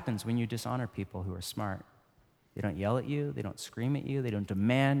 That's what happens when you dishonor people who are smart. They don't yell at you. They don't scream at you. They don't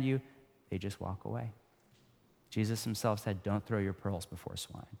demand you. They just walk away. Jesus himself said, don't throw your pearls before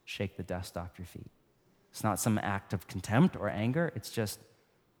swine. Shake the dust off your feet. It's not some act of contempt or anger. It's just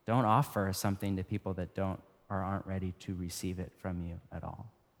don't offer something to people that don't or aren't ready to receive it from you at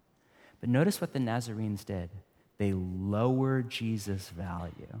all. But notice what the Nazarenes did. They lowered Jesus'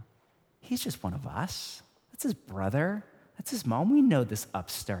 value. He's just one of us. That's his brother. That's his mom. We know this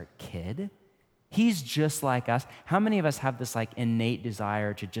upstart kid. He's just like us. How many of us have this like innate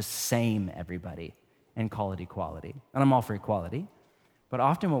desire to just same everybody and call it equality? And I'm all for equality. But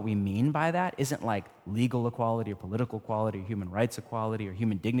often what we mean by that isn't like legal equality or political equality or human rights equality or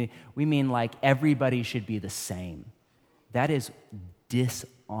human dignity. We mean like everybody should be the same. That is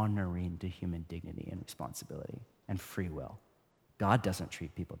dishonoring to human dignity and responsibility and free will. God doesn't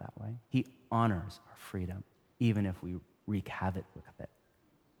treat people that way. He honors our freedom, even if we wreak havoc with it.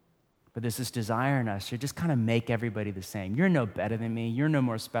 But there's this desire in us to just kind of make everybody the same. You're no better than me. You're no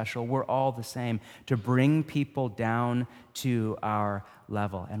more special. We're all the same. To bring people down to our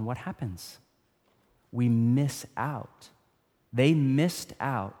level. And what happens? We miss out. They missed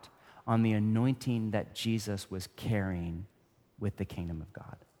out on the anointing that Jesus was carrying with the kingdom of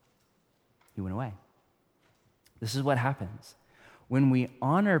God. He went away. This is what happens. When we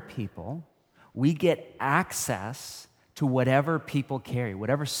honor people, we get access to whatever people carry,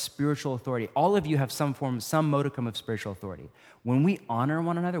 whatever spiritual authority. All of you have some modicum of spiritual authority. When we honor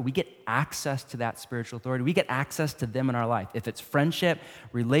one another, we get access to that spiritual authority. We get access to them in our life. If it's friendship,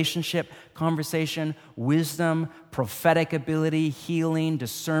 relationship, conversation, wisdom, prophetic ability, healing,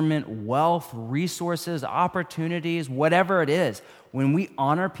 discernment, wealth, resources, opportunities, whatever it is, when we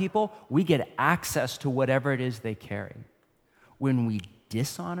honor people, we get access to whatever it is they carry. When we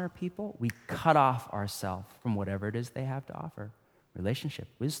dishonor people, we cut off ourselves from whatever it is they have to offer. Relationship,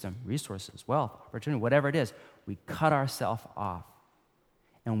 wisdom, resources, wealth, opportunity, whatever it is, we cut ourselves off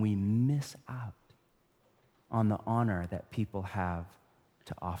and we miss out on the honor that people have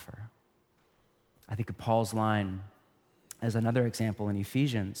to offer. I think of Paul's line as another example in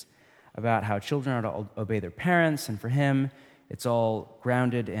Ephesians about how children are to obey their parents, and for him, it's all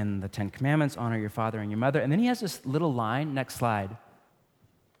grounded in the Ten Commandments, honor your father and your mother. And then he has this little line, next slide,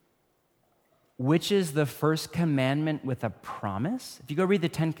 which is the first commandment with a promise. If you go read the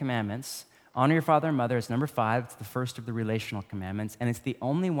Ten Commandments, honor your father and mother is number 5. It's the first of the relational commandments, and it's the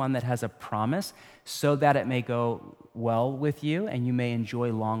only one that has a promise so that it may go well with you and you may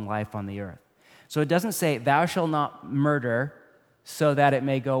enjoy long life on the earth. So it doesn't say, thou shalt not murder so that it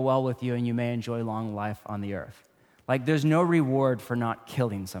may go well with you and you may enjoy long life on the earth. Like, there's no reward for not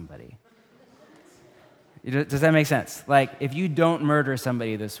killing somebody. Does that make sense? Like, if you don't murder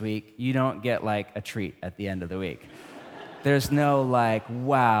somebody this week, you don't get, like, a treat at the end of the week. There's no, like,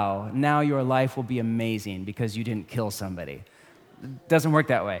 wow, now your life will be amazing because you didn't kill somebody. It doesn't work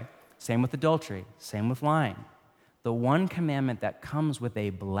that way. Same with adultery. Same with lying. The one commandment that comes with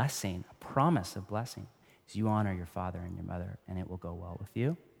a blessing, a promise of blessing, is you honor your father and your mother, and it will go well with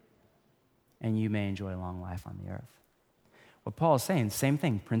you, and you may enjoy long life on the earth. What Paul is saying, same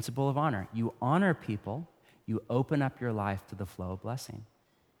thing, principle of honor. You honor people, you open up your life to the flow of blessing.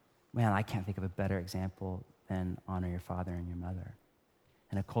 Man, I can't think of a better example than honor your father and your mother.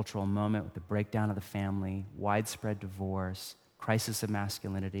 In a cultural moment with the breakdown of the family, widespread divorce, crisis of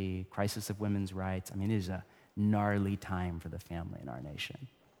masculinity, crisis of women's rights, I mean, it is a gnarly time for the family in our nation.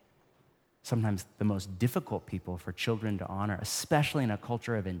 Sometimes the most difficult people for children to honor, especially in a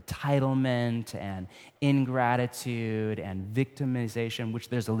culture of entitlement and ingratitude and victimization, which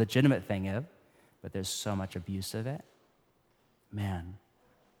there's a legitimate thing of, but there's so much abuse of it. Man,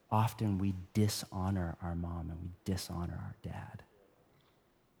 often we dishonor our mom and we dishonor our dad.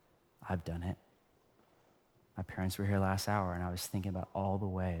 I've done it. My parents were here last hour, and I was thinking about all the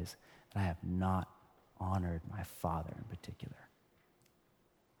ways that I have not honored my father in particular.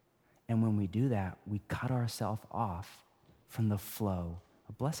 And when we do that, we cut ourselves off from the flow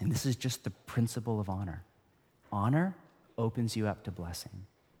of blessing. This is just the principle of honor. Honor opens you up to blessing.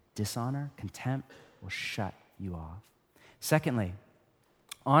 Dishonor, contempt will shut you off. Secondly,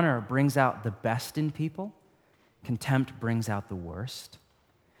 Honor brings out the best in people. Contempt brings out the worst.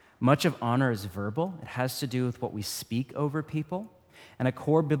 Much of honor is verbal. It has to do with what we speak over people. And a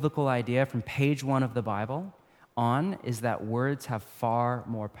core biblical idea from page 1 of the Bible on is that words have far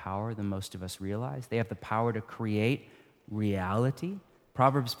more power than most of us realize. They have the power to create reality.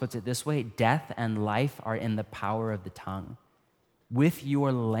 Proverbs puts it this way: death and life are in the power of the tongue. With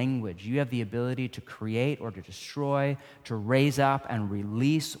your language, you have the ability to create or to destroy, to raise up and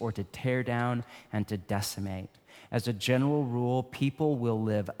release, or to tear down and to decimate. As a general rule, people will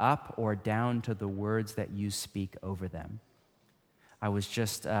live up or down to the words that you speak over them. I was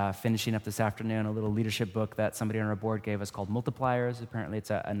just finishing up this afternoon a little leadership book that somebody on our board gave us called Multipliers. Apparently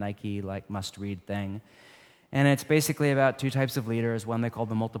it's a Nike must-read thing. And it's basically about 2 types of leaders. One they call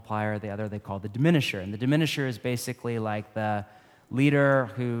the multiplier, the other they call the diminisher. And the diminisher is basically like the leader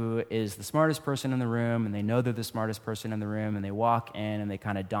who is the smartest person in the room, and they know they're the smartest person in the room, and they walk in and they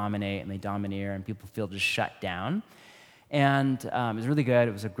kind of dominate and they domineer, and people feel just shut down. And it was really good.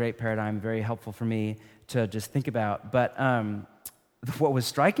 It was a great paradigm, very helpful for me to just think about. But what was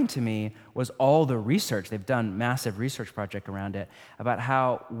striking to me was all the research. They've done massive research project around it about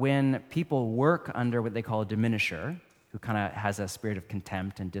how when people work under what they call a diminisher, who kind of has a spirit of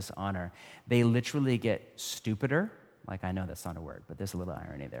contempt and dishonor, they literally get stupider. Like, I know that's not a word, but there's a little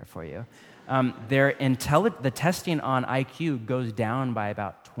irony there for you. The testing on IQ goes down by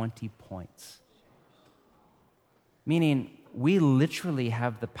about 20 points. Meaning, we literally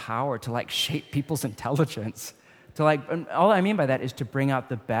have the power to shape people's intelligence. And all I mean by that is to bring out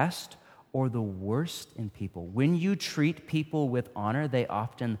the best or the worst in people. When you treat people with honor, they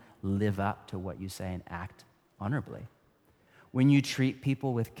often live up to what you say and act honorably. When you treat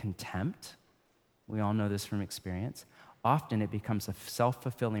people with contempt, we all know this from experience, often it becomes a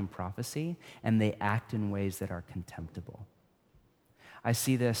self-fulfilling prophecy, and they act in ways that are contemptible. I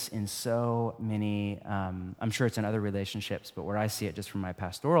see this in so many, I'm sure it's in other relationships, but where I see it just from my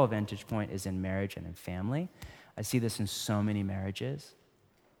pastoral vantage point is in marriage and in family. I see this in so many marriages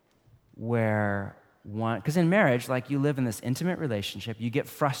where because in marriage, you live in this intimate relationship, you get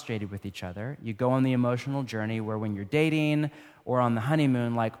frustrated with each other, you go on the emotional journey where when you're dating or on the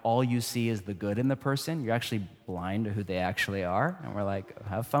honeymoon, all you see is the good in the person. You're actually blind to who they actually are. And we're like,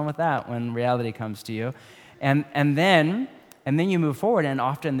 have fun with that when reality comes to you. And then you move forward, and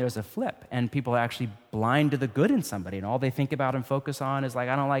often there's a flip, and people are actually blind to the good in somebody, and all they think about and focus on is I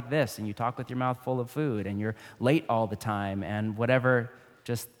don't like this, and you talk with your mouth full of food, and you're late all the time, and whatever,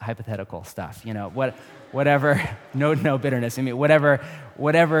 just hypothetical stuff, whatever, no bitterness,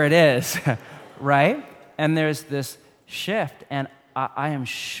 whatever it is, right? And there's this shift, and I am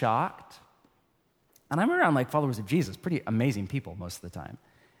shocked, and I'm around followers of Jesus, pretty amazing people most of the time.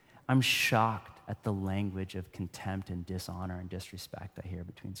 I'm shocked at the language of contempt and dishonor and disrespect I hear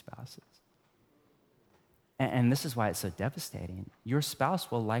between spouses. And this is why it's so devastating. Your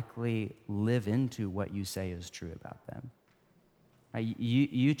spouse will likely live into what you say is true about them.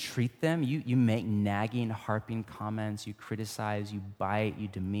 You treat them, you make nagging, harping comments, you criticize, you bite, you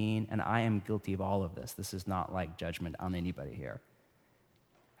demean, and I am guilty of all of this. This is not judgment on anybody here.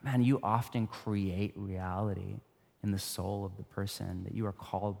 Man, you often create reality in the soul of the person that you are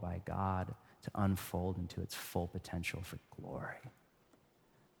called by God to unfold into its full potential for glory.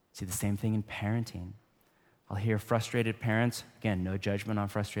 See the same thing in parenting. I'll hear frustrated parents, again, no judgment on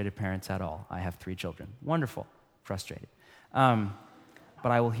frustrated parents at all. I have 3 children. Wonderful, frustrated.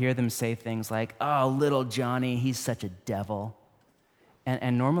 But I will hear them say things like, oh, little Johnny, he's such a devil.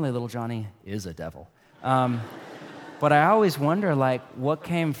 And normally little Johnny is a devil. But I always wonder, what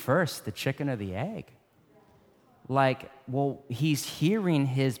came first, the chicken or the egg? He's hearing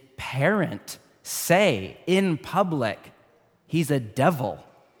his parent say in public, he's a devil.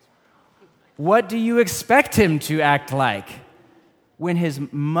 What do you expect him to act like? When his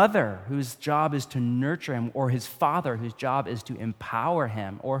mother, whose job is to nurture him, or his father, whose job is to empower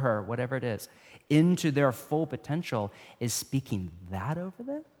him, or her, whatever it is, into their full potential, is speaking that over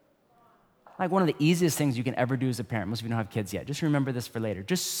them? One of the easiest things you can ever do as a parent, most of you don't have kids yet, just remember this for later.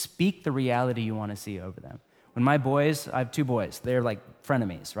 Just speak the reality you want to see over them. When my boys, I have 2 boys, they're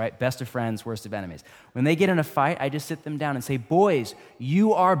frenemies, right? Best of friends, worst of enemies. When they get in a fight, I just sit them down and say, boys,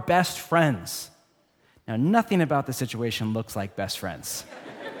 you are best friends. Now, nothing about the situation looks like best friends.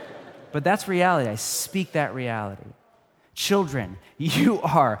 But that's reality. I speak that reality. Children, you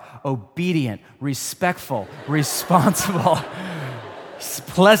are obedient, respectful, responsible,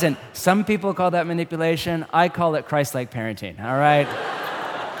 pleasant. Some people call that manipulation. I call it Christ-like parenting, all right?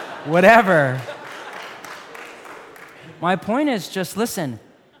 Whatever. My point is just listen,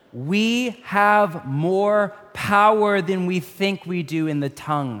 We have more power than we think we do in the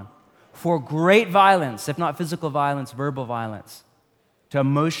tongue for great violence, if not physical violence, verbal violence, to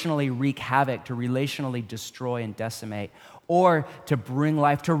emotionally wreak havoc, to relationally destroy and decimate, or to bring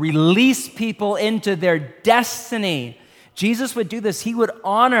life, to release people into their destiny. Jesus would do this. He would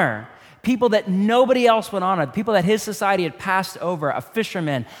honor people that nobody else would honor, people that his society had passed over, a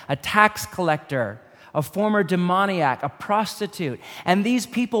fisherman, a tax collector, a former demoniac, a prostitute. And these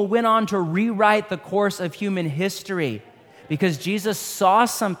people went on to rewrite the course of human history because Jesus saw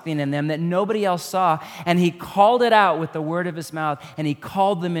something in them that nobody else saw, and he called it out with the word of his mouth, and he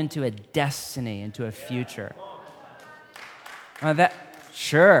called them into a destiny, into a future.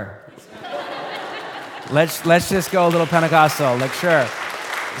 Sure. Let's just go a little Pentecostal. Like, sure.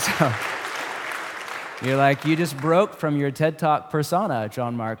 So, you're like, you just broke from your TED Talk persona,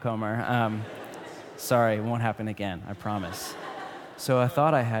 John Mark Comer. Sorry, it won't happen again, I promise. So a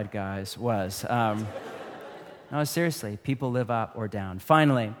thought I had, guys, was, no, seriously, people live up or down.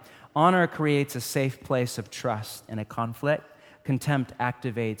 Finally, honor creates a safe place of trust in a conflict. Contempt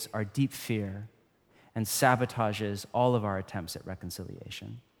activates our deep fear and sabotages all of our attempts at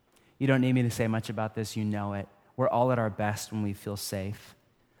reconciliation. You don't need me to say much about this, you know it. We're all at our best when we feel safe.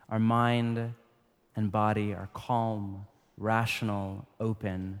 Our mind and body are calm, rational,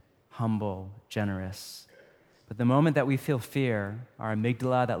 open, humble, generous. But the moment that we feel fear, our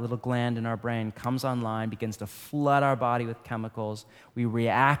amygdala, that little gland in our brain, comes online, begins to flood our body with chemicals. We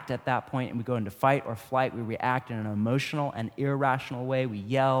react at that point, and we go into fight or flight. We react in an emotional and irrational way. We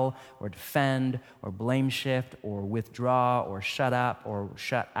yell or defend or blame shift or withdraw or shut up or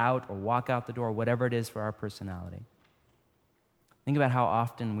shut out or walk out the door, whatever it is for our personality. Think about how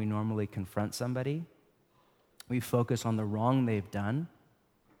often we normally confront somebody. We focus on the wrong they've done.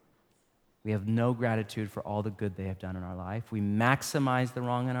 We have no gratitude for all the good they have done in our life. We maximize the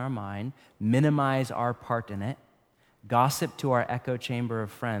wrong in our mind, minimize our part in it, gossip to our echo chamber of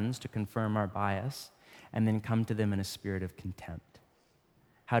friends to confirm our bias, and then come to them in a spirit of contempt.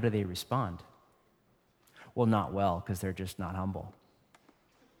 How do they respond? Well, not well, because they're just not humble.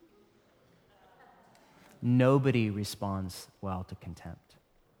 Nobody responds well to contempt,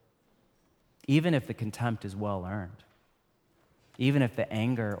 even if the contempt is well earned. Even if the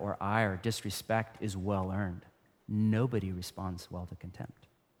anger or ire or disrespect is well earned, nobody responds well to contempt.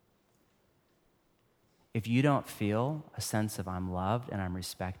 If you don't feel a sense of I'm loved and I'm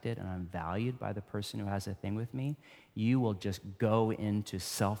respected and I'm valued by the person who has a thing with me, you will just go into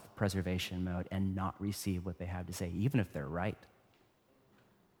self-preservation mode and not receive what they have to say, even if they're right.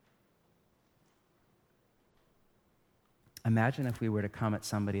 Imagine if we were to come at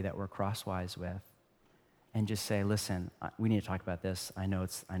somebody that we're crosswise with and just say, listen, we need to talk about this. I know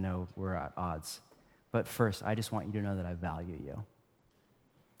we're at odds. But first, I just want you to know that I value you.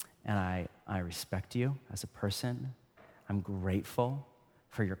 And I respect you as a person. I'm grateful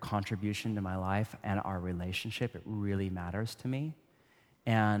for your contribution to my life and our relationship. It really matters to me.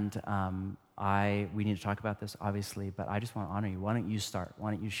 And we need to talk about this, obviously, but I just want to honor you. Why don't you start?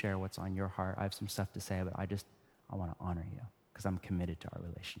 Why don't you share what's on your heart? I have some stuff to say, but I want to honor you because I'm committed to our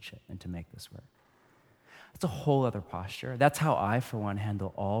relationship and to make this work. That's a whole other posture. That's how I, for one,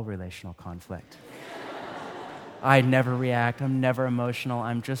 handle all relational conflict. I never react. I'm never emotional.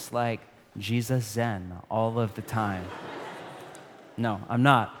 I'm just like Jesus Zen all of the time. No, I'm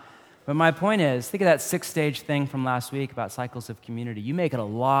not. But my point is, think of that 6-stage thing from last week about cycles of community. You make it a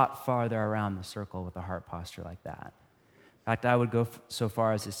lot farther around the circle with a heart posture like that. In fact, I would go so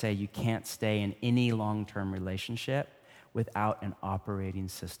far as to say you can't stay in any long-term relationship without an operating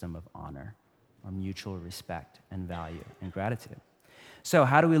system of honor, or mutual respect and value and gratitude. So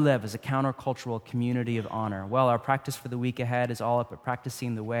how do we live as a countercultural community of honor? Well, our practice for the week ahead is all up at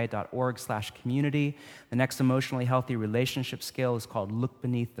practicingtheway.org/community. The next emotionally healthy relationship skill is called Look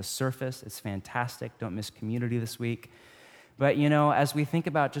Beneath the Surface. It's fantastic. Don't miss community this week. But, as we think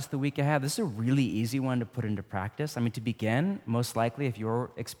about just the week ahead, this is a really easy one to put into practice. I mean, to begin, most likely, if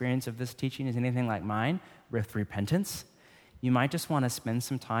your experience of this teaching is anything like mine, with repentance, you might just want to spend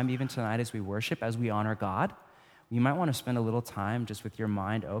some time, even tonight as we worship, as we honor God. You might want to spend a little time just with your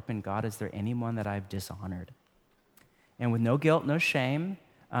mind open. God, is there anyone that I've dishonored? And with no guilt, no shame,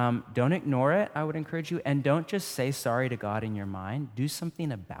 don't ignore it, I would encourage you. And don't just say sorry to God in your mind. Do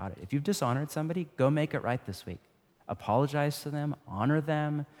something about it. If you've dishonored somebody, go make it right this week. Apologize to them, honor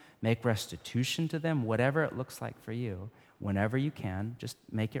them, make restitution to them, whatever it looks like for you. Whenever you can, just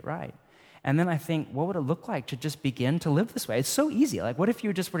make it right. And then I think, what would it look like to just begin to live this way? It's so easy. Like, what if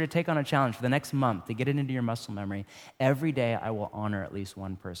you just were to take on a challenge for the next month to get it into your muscle memory? Every day I will honor at least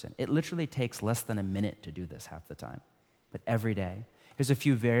one person. It literally takes less than a minute to do this half the time, but every day. Here's a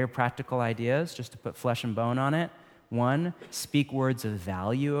few very practical ideas just to put flesh and bone on it. 1, speak words of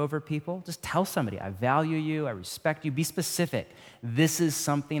value over people. Just tell somebody, I value you, I respect you. Be specific. This is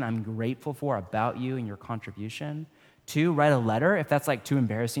something I'm grateful for about you and your contribution. 2, write a letter if that's like too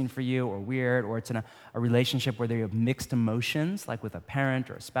embarrassing for you or weird, or it's in a relationship where you have mixed emotions, like with a parent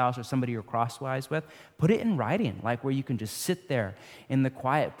or a spouse or somebody you're crosswise with. Put it in writing, like where you can just sit there in the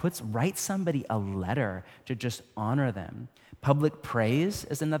quiet. Write somebody a letter to just honor them. Public praise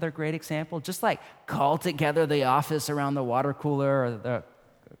is another great example. Just like call together the office around the water cooler, or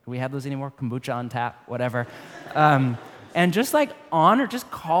do we have those anymore? Kombucha on tap, whatever. And just like honor, just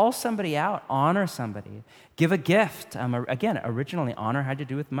call somebody out, honor somebody. Give a gift. Again, originally honor had to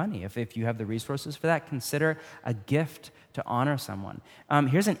do with money. If you have the resources for that, consider a gift to honor someone.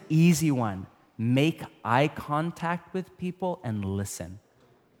 Here's an easy one. Make eye contact with people and listen.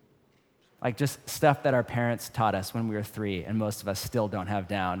 Like just stuff that our parents taught us when we were 3 and most of us still don't have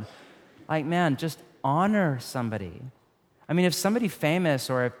down. Like, man, just honor somebody. I mean, if somebody famous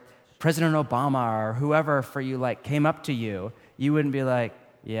or if President Obama or whoever for you like came up to you, you wouldn't be like,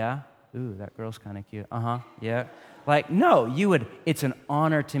 yeah, ooh, that girl's kind of cute. Yeah. Like, no, you would, it's an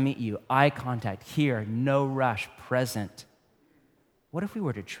honor to meet you. Eye contact, here, no rush, present. What if we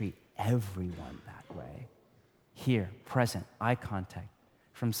were to treat everyone that way? Here, present, eye contact.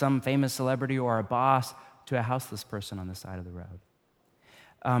 From some famous celebrity or a boss to a houseless person on the side of the road.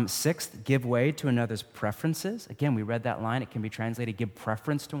 6th, give way to another's preferences. Again, we read that line. It can be translated, give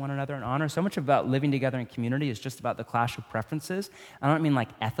preference to one another and honor. So much about living together in community is just about the clash of preferences. I don't mean like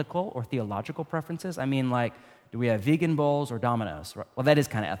ethical or theological preferences. I mean like, do we have vegan bowls or Domino's? Well, that is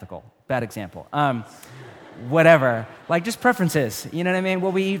kind of ethical. Bad example. Whatever. Like just preferences. You know what I mean?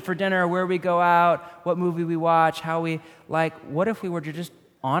 What we eat for dinner, where we go out, what movie we watch, how we, like, what if we were to just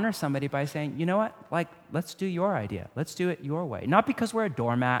honor somebody by saying, you know what, like, let's do your idea. Let's do it your way. Not because we're a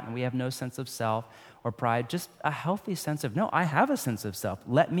doormat and we have no sense of self or pride, just a healthy sense of, no, I have a sense of self.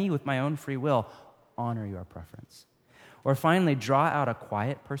 Let me, with my own free will, honor your preference. Or finally, draw out a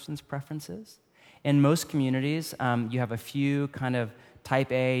quiet person's preferences. In most communities, you have a few kind of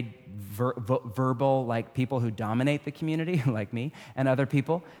type A, verbal, like people who dominate the community, like me and other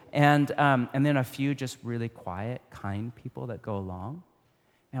people, and then a few just really quiet, kind people that go along.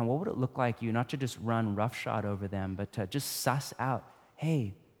 And what would it look like you not to just run roughshod over them, but to just suss out,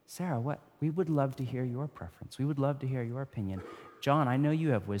 hey, Sarah, we would love to hear your preference. We would love to hear your opinion. John, I know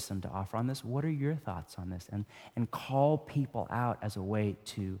you have wisdom to offer on this. What are your thoughts on this? And call people out as a way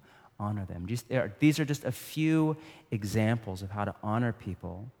to honor them. These are just a few examples of how to honor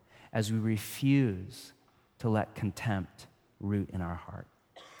people as we refuse to let contempt root in our heart.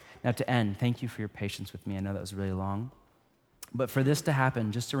 Now, to end, thank you for your patience with me. I know that was really long. But for this to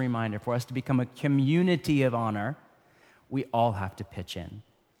happen, just a reminder, for us to become a community of honor, we all have to pitch in.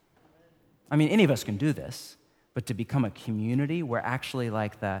 I mean, any of us can do this, but to become a community where actually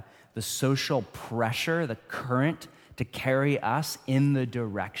like the social pressure, the current to carry us in the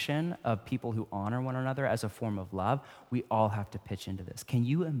direction of people who honor one another as a form of love, we all have to pitch into this. Can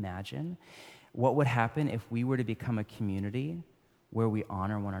you imagine what would happen if we were to become a community where we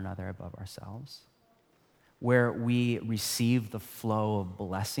honor one another above ourselves? Where we receive the flow of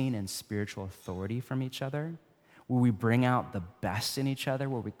blessing and spiritual authority from each other, where we bring out the best in each other,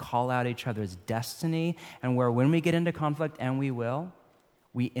 where we call out each other's destiny, and where when we get into conflict, and we will,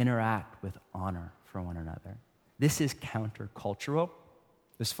 we interact with honor for one another. This is countercultural.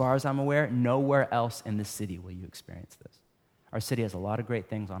 As far as I'm aware, nowhere else in this city will you experience this. Our city has a lot of great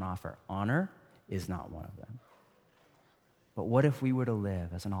things on offer. Honor is not one of them. But what if we were to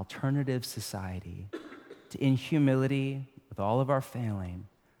live as an alternative society to, in humility, with all of our failing,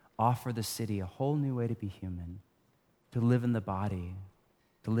 offer the city a whole new way to be human, to live in the body,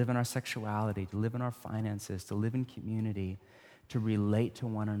 to live in our sexuality, to live in our finances, to live in community, to relate to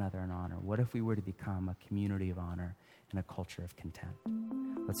one another in honor? What if we were to become a community of honor and a culture of contempt?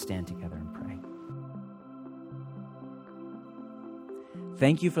 Let's stand together and pray.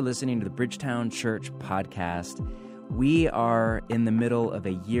 Thank you for listening to the Bridgetown Church podcast. We are in the middle of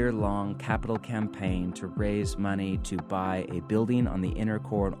a year-long capital campaign to raise money to buy a building on the inner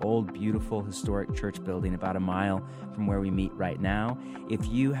core, an old, beautiful, historic church building about a mile from where we meet right now. If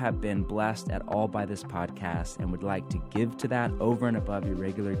you have been blessed at all by this podcast and would like to give to that over and above your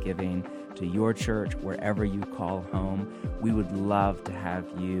regular giving to your church, wherever you call home, we would love to have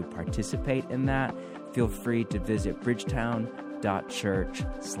you participate in that. Feel free to visit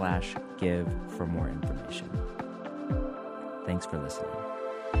bridgetown.church/give for more information. Thanks for listening.